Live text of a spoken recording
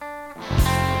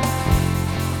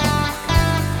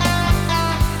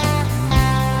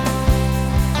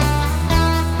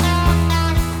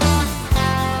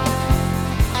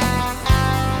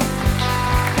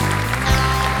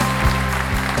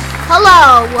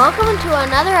Hello, welcome to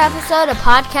another episode of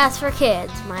Podcast for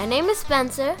Kids. My name is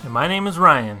Spencer. And my name is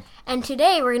Ryan. And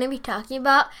today we're going to be talking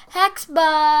about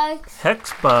Hexbugs.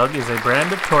 Hexbug is a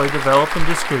brand of toy developed and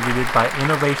distributed by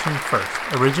Innovation First.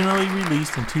 Originally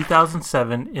released in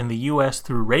 2007 in the U.S.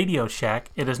 through Radio Shack,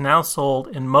 it is now sold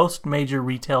in most major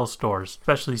retail stores,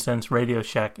 especially since Radio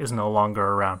Shack is no longer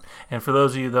around. And for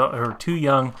those of you that are too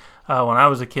young, when I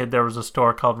was a kid, there was a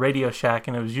store called Radio Shack,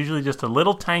 and it was usually just a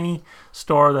little tiny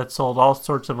store that sold all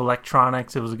sorts of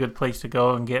electronics. It was a good place to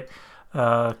go and get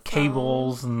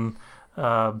cables and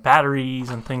batteries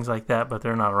and things like that, but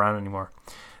they're not around anymore.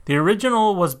 The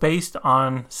original was based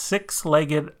on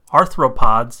six-legged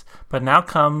arthropods, but now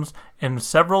comes in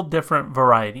several different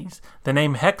varieties. The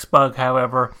name Hexbug,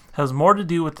 however, has more to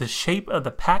do with the shape of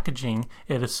the packaging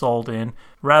it is sold in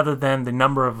rather than the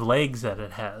number of legs that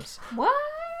it has. What?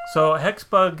 So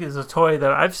Hexbug is a toy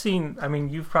that I've seen. I mean,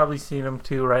 you've probably seen them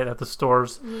too, right, at the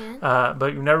stores. Yeah.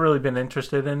 But you've never really been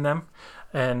interested in them.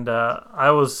 And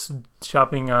I was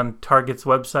shopping on Target's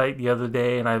website the other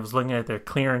day, and I was looking at their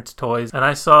clearance toys, and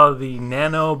I saw the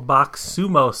Nano Box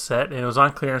Sumo set, and it was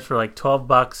on clearance for like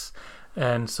 $12.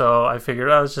 And so I figured,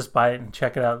 let's just buy it and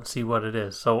check it out and see what it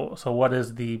is. So what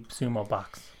is the Sumo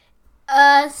box?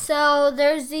 So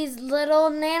there's these little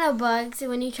nanobugs, and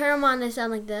when you turn them on, they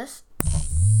sound like this.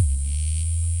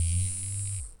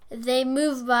 They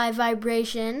move by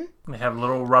vibration. They have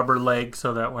little rubber legs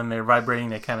so that when they're vibrating,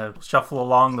 they kind of shuffle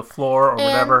along the floor or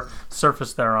whatever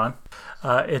surface they're on.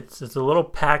 It's a little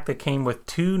pack that came with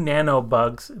two nano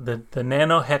bugs. The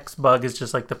nano hex bug is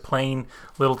just like the plain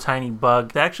little tiny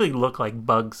bug. They actually look like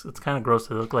bugs. It's kind of gross.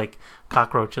 They look like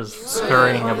cockroaches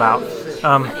scurrying about.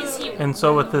 And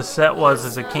so what this set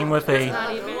was it came with a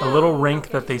little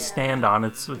rink that they stand on.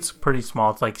 It's pretty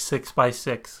small. It's like 6 by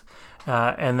 6.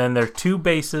 And then there are two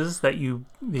bases that you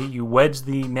wedge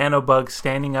the nanobug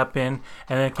standing up in,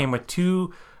 and then it came with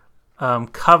two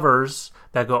covers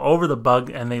that go over the bug,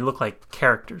 and they look like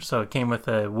characters. So it came with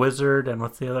a wizard, and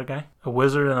what's the other guy? A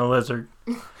wizard and a lizard.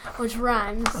 Which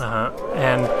rhymes.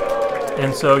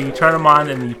 And so you turn them on,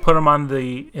 and you put them on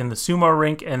in the sumo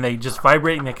rink, and they just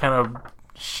vibrate, and they kind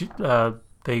of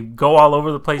they go all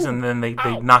over the place, and then they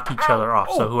knock each other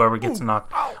off. So whoever gets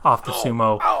knocked off the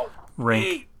sumo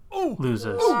rink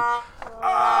loses.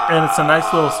 And it's a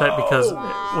nice little set because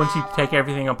once you take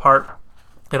everything apart,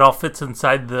 it all fits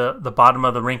inside the bottom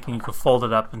of the rink, and you can fold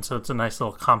it up, and so it's a nice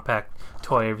little compact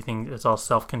toy. Everything is all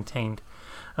self-contained.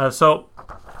 So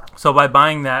by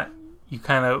buying that, you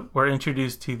kind of were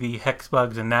introduced to the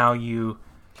Hexbugs, and now you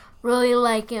really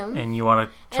like him. And you want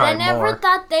to try more. And I never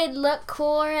thought they'd look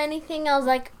cool or anything. I was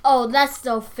like, oh, that's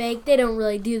so fake. They don't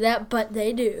really do that, but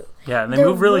they do. Yeah, and they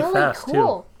move really fast,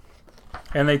 cool. too.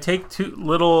 And they take two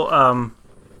little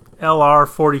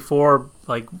LR44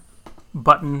 like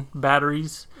button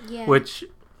batteries, which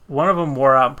one of them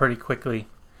wore out pretty quickly.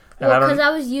 Well, because I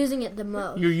was using it the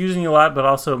most. You're using it a lot, but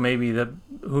also maybe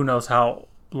who knows how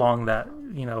long that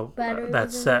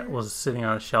that set was sitting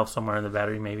on a shelf somewhere, and the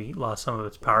battery maybe lost some of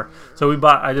its power. So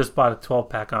I just bought a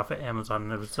 12-pack off of Amazon,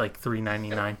 and it was like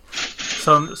 $3.99.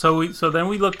 So then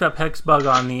we looked up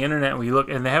Hexbug on the internet,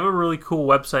 and they have a really cool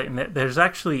website, and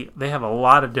they have a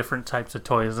lot of different types of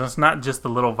toys. And it's not just the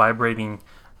little vibrating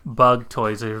bug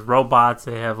toys. There's robots.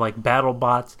 They have like battle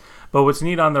bots. But what's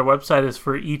neat on their website is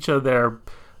for each of their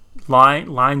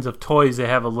lines of toys, they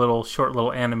have a short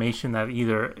little animation that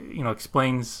either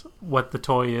explains what the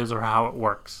toy is or how it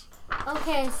works.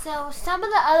 Okay, so some of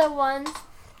the other ones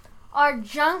are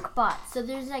junk bots. So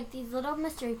there's like these little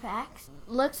mystery packs.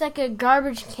 Looks like a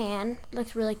garbage can.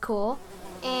 Looks really cool.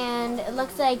 And it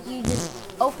looks like you just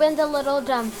open the little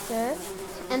dumpster,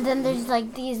 and then there's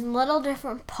like these little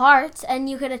different parts, and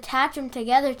you could attach them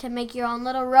together to make your own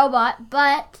little robot,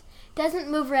 but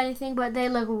doesn't move or anything, but they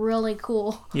look really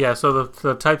cool. Yeah, so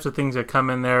the types of things that come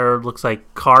in there looks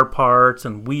like car parts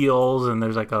and wheels, and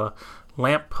there's like a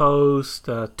lamppost,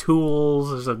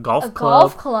 tools, there's a golf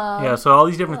club. Yeah, so all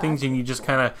these different things, and you just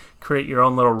kind of create your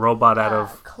own little robot out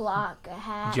of clock, a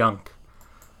hat. Junk.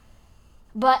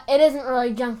 But it isn't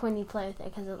really junk when you play with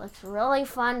it, because it looks really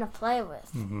fun to play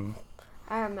with. Mm-hmm.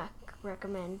 I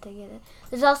recommend to get it.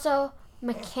 There's also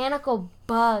mechanical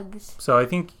bugs. So I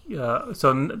think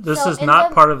this is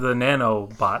not part of the nano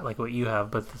bot like what you have,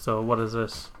 but so what is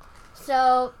this?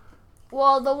 So,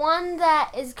 well, the one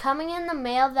that is coming in the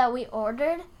mail that we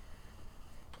ordered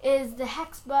is the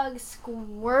Hexbug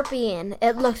Scorpion.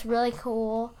 It looks really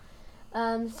cool.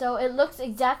 So it looks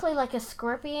exactly like a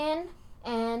scorpion,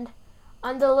 and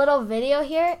on the little video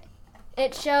here,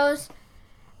 it shows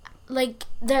like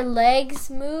their legs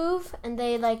move and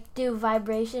they like do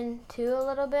vibration too a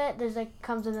little bit. There's like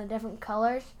comes in the different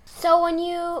colors. So when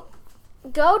you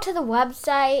go to the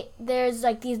website, there's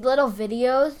like these little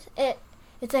videos.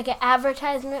 It's like an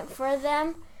advertisement for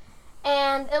them,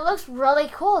 and it looks really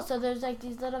cool. So there's like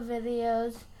these little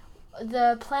videos.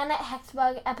 The Planet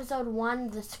Hexbug episode 1,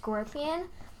 the scorpion.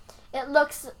 It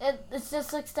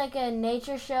just looks like a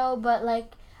nature show, but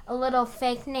like a little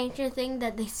fake nature thing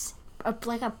that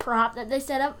like a prop that they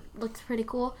set up. Looks pretty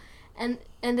cool, and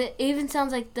it even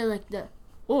sounds like the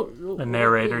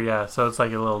narrator. Yeah, so it's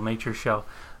like a little nature show.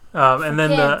 And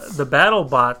then the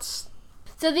BattleBots.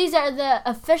 So these are the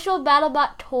official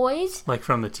BattleBot toys, like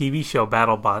from the TV show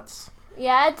BattleBots.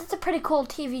 Yeah, it's a pretty cool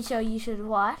TV show you should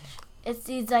watch. It's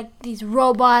these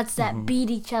robots that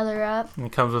beat each other up. And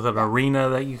it comes with an arena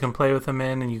that you can play with them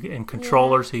in, and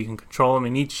controllers so you can control them.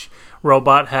 And each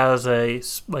robot has a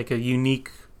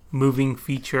unique moving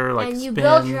feature, like and you spins.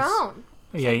 Build your own.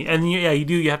 Yeah, and you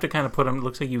do. You have to kind of put them. It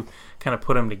looks like you kind of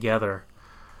put them together.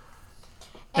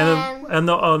 And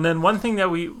then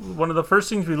one of the first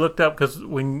things we looked up, because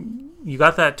when you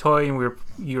got that toy and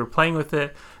you were playing with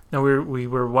it, and we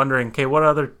were wondering, okay, what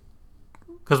other.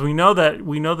 Because we know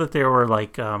that there were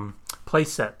like play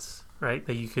sets, right,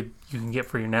 that you can get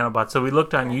for your nanobots. So we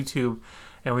looked on YouTube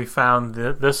and we found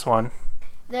this one.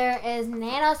 There is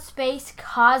Nanospace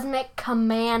Cosmic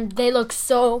Command. They look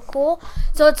so cool.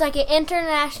 So it's like an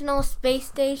international space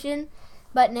station,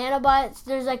 but nanobots.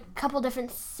 There's like a couple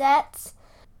different sets.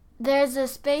 There's a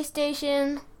space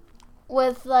station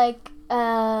with like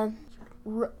a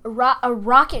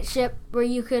rocket ship where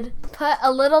you could put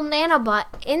a little nanobot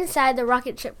inside the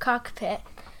rocket ship cockpit.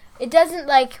 It doesn't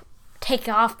like take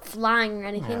off flying or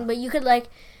anything, but you could like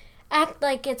act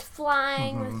like it's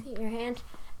flying with your hand.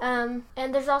 And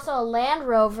there's also a Land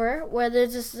Rover where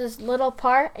there's just this little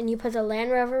part and you put the Land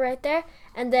Rover right there,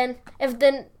 and then if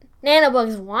the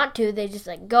nanobugs want to, they just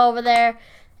like go over there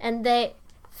and they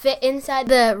fit inside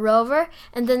the rover,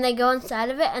 and then they go inside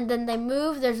of it, and then they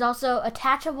move. There's also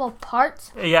attachable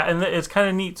parts. Yeah, and it's kind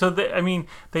of neat. So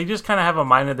they just kind of have a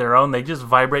mind of their own. They just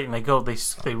vibrate and they go.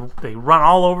 They run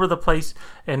all over the place.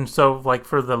 And so, like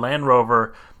for the Land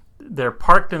Rover, they're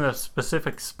parked in a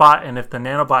specific spot, and if the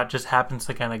nanobot just happens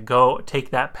to kind of take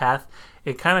that path,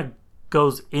 it kind of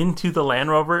goes into the Land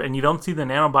Rover, and you don't see the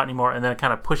nanobot anymore, and then it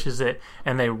kind of pushes it,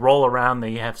 and they roll around.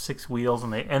 They have 6 wheels,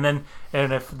 and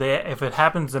if it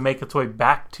happens to make its way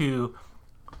back to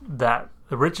that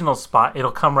original spot, it'll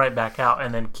come right back out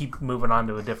and then keep moving on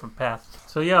to a different path.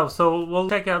 So we'll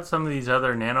check out some of these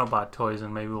other nanobot toys,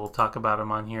 and maybe we'll talk about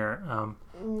them on here.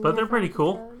 But they're pretty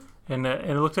cool, and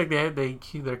it looks like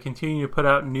they're continuing to put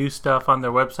out new stuff on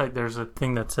their website. There's a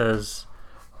thing that says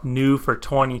new for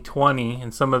 2020,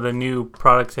 and some of the new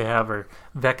products they have are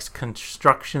Vex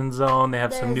Construction Zone. They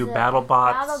have some new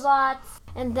BattleBots,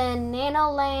 and then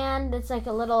Nanoland. It's like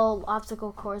a little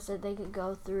obstacle course that they could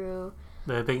go through.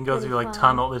 They can go through like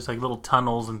tunnel. There's like little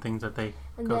tunnels and things that they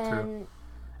go through.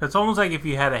 It's almost like if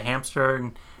you had a hamster,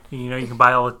 and you can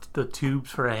buy all the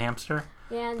tubes for a hamster.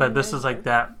 Yeah, but this is like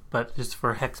that, but just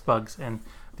for hex bugs. And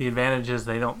the advantage is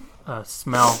they don't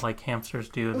smell like hamsters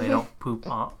do, and they don't poop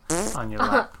on your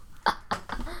lap,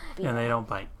 and they don't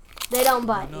bite. They don't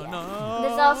bite.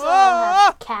 There's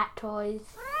also cat toys.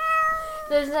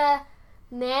 There's a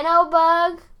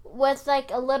nanobug with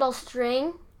like a little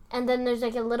string, and then there's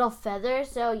like a little feather,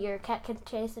 so your cat can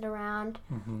chase it around.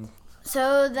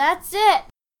 So that's it.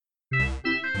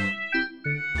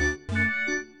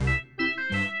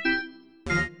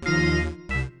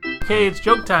 Okay, it's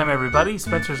joke time, everybody.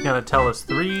 Spencer's going to tell us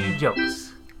 3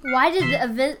 jokes. Why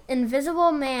did the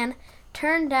invisible man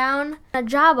turn down a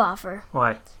job offer?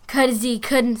 Why? Because he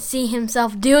couldn't see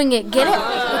himself doing it. Get it?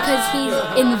 Because he's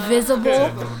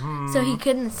invisible, so he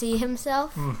couldn't see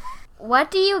himself.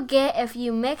 What do you get if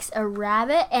you mix a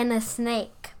rabbit and a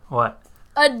snake? What?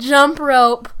 A jump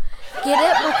rope. Get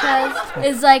it? Because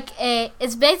it's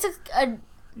basically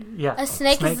a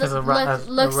snake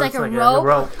looks like a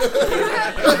rope.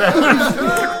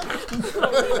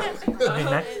 Okay,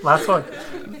 next. Last one.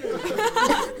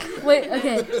 Wait,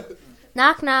 okay.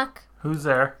 Knock, knock. Who's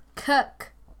there?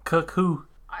 Cook. Cook who?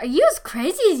 Are you as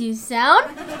crazy as you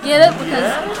sound? Get it?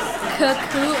 Because cook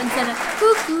who instead of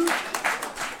cuckoo.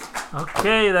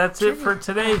 Okay, that's it for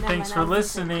today. Thanks for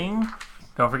listening.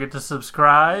 Don't forget to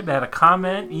subscribe, add a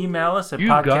comment, email us at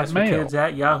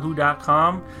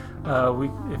podcastforkids@yahoo.com.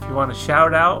 If you want a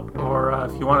shout out, or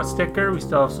if you want a sticker, we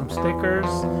still have some stickers,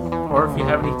 or if you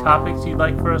have any topics you'd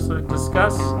like for us to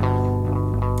discuss.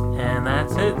 And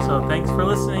that's it. So thanks for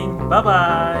listening.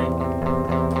 Bye-bye.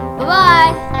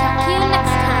 Bye-bye. Talk to you next time.